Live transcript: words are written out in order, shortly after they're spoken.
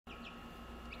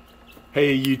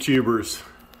Hey YouTubers,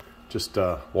 just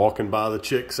walking by the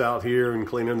chicks out here and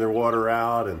cleaning their water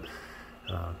out, and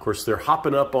of course they're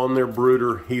hopping up on their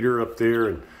brooder heater up there,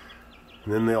 and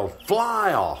then they'll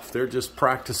fly off. They're just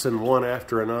practicing one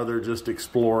after another, just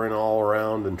exploring all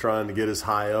around and trying to get as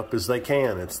high up as they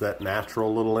can. It's that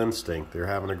natural little instinct. They're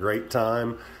having a great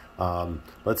time.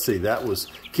 Let's see, that was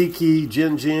Kiki,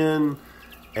 Jin,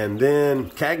 and then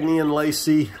Cagney and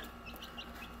Lacey.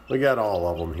 We got all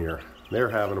of them here. They're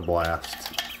having a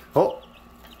blast. Oh,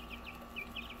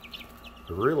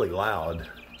 they're really loud.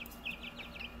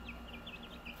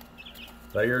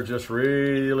 They are just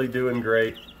really doing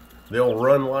great. They'll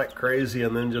run like crazy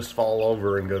and then just fall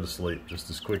over and go to sleep just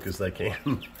as quick as they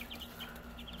can.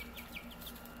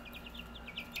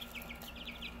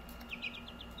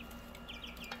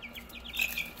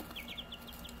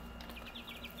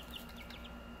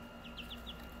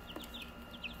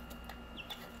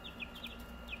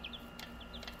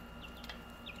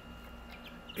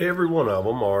 Every one of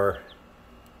them are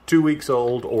 2 weeks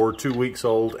old or 2 weeks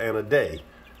old and a day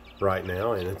right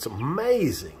now, and it's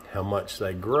amazing how much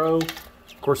they grow.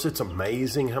 Of course, it's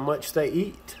amazing how much they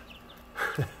eat.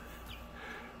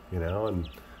 You know, and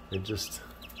they're just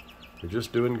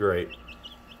doing great.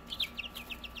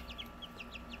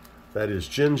 That is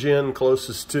Jin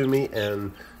closest to me,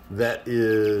 and that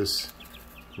is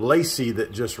Lacey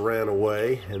that just ran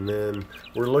away, and then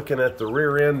we're looking at the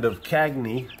rear end of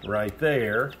Cagney right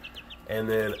there, and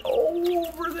then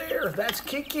over there, that's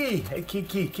Kiki. Hey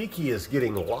Kiki, Kiki is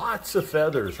getting lots of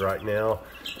feathers right now,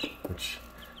 which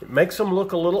it makes them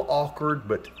look a little awkward,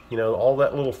 but you know, all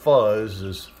that little fuzz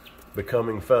is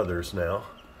becoming feathers now.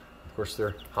 Of course,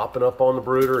 they're hopping up on the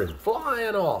brooder and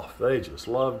flying off. They just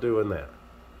love doing that.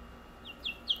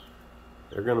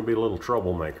 They're going to be little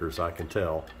troublemakers, I can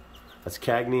tell. That's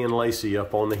Cagney and Lacey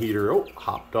up on the heater. Oh,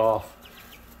 hopped off.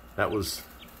 That was...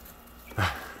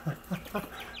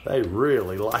 They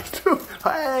really liked it.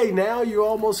 Hey, now you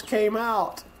almost came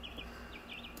out.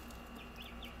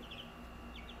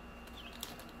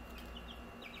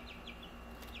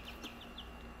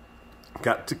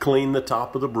 Got to clean the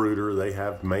top of the brooder. They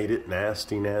have made it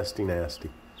nasty, nasty,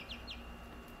 nasty.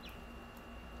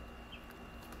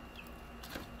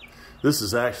 This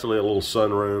is actually a little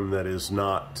sunroom that is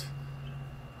not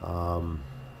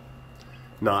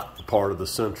part of the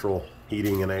central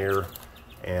heating and air,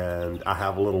 and I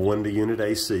have a little window unit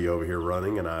AC over here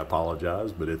running, and I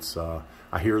apologize, but it's I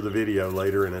hear the video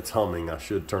later and it's humming. I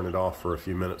should turn it off for a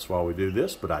few minutes while we do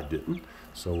this, but I didn't,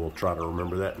 so we'll try to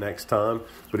remember that next time.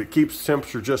 But it keeps the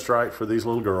temperature just right for these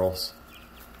little girls.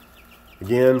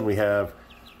 Again, we have,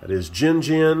 that is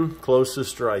Jin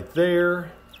closest right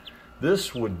there.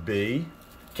 This would be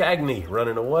Cagney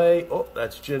running away. Oh,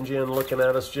 that's Jin looking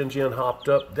at us. Jin hopped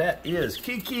up. That is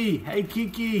Kiki. Hey,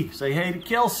 Kiki. Say hey to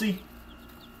Kelsey.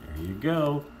 There you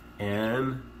go.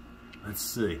 And let's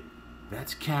see.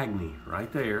 That's Cagney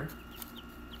right there.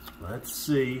 Let's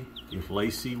see if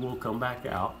Lacey will come back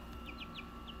out.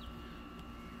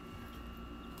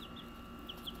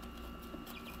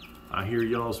 I hear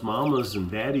y'all's mamas and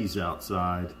daddies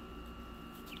outside.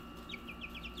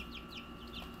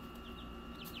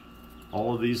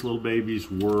 All of these little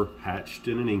babies were hatched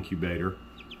in an incubator.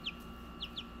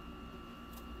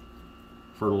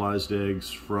 Fertilized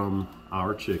eggs from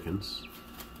our chickens.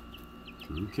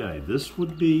 Okay, this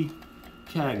would be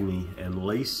Cagney, and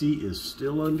Lacey is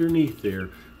still underneath there.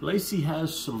 Lacey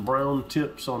has some brown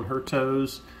tips on her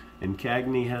toes, and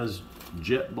Cagney has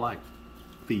jet black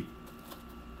feet.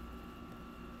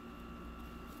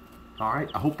 All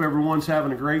right, I hope everyone's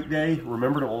having a great day.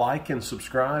 Remember to like and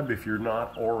subscribe if you're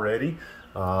not already.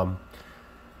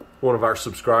 One of our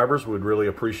subscribers would really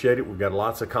appreciate it. We've got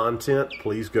lots of content.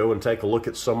 Please go and take a look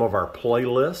at some of our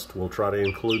playlist. We'll try to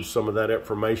include some of that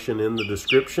information in the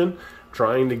description.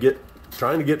 Trying to get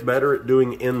better at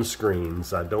doing end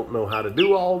screens. I don't know how to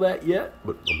do all that yet,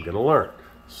 but I'm gonna learn.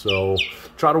 So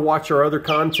try to watch our other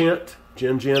content.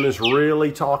 Jin is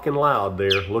really talking loud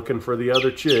there, looking for the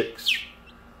other chicks.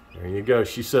 There you go.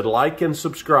 She said like and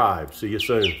subscribe. See you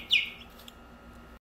soon.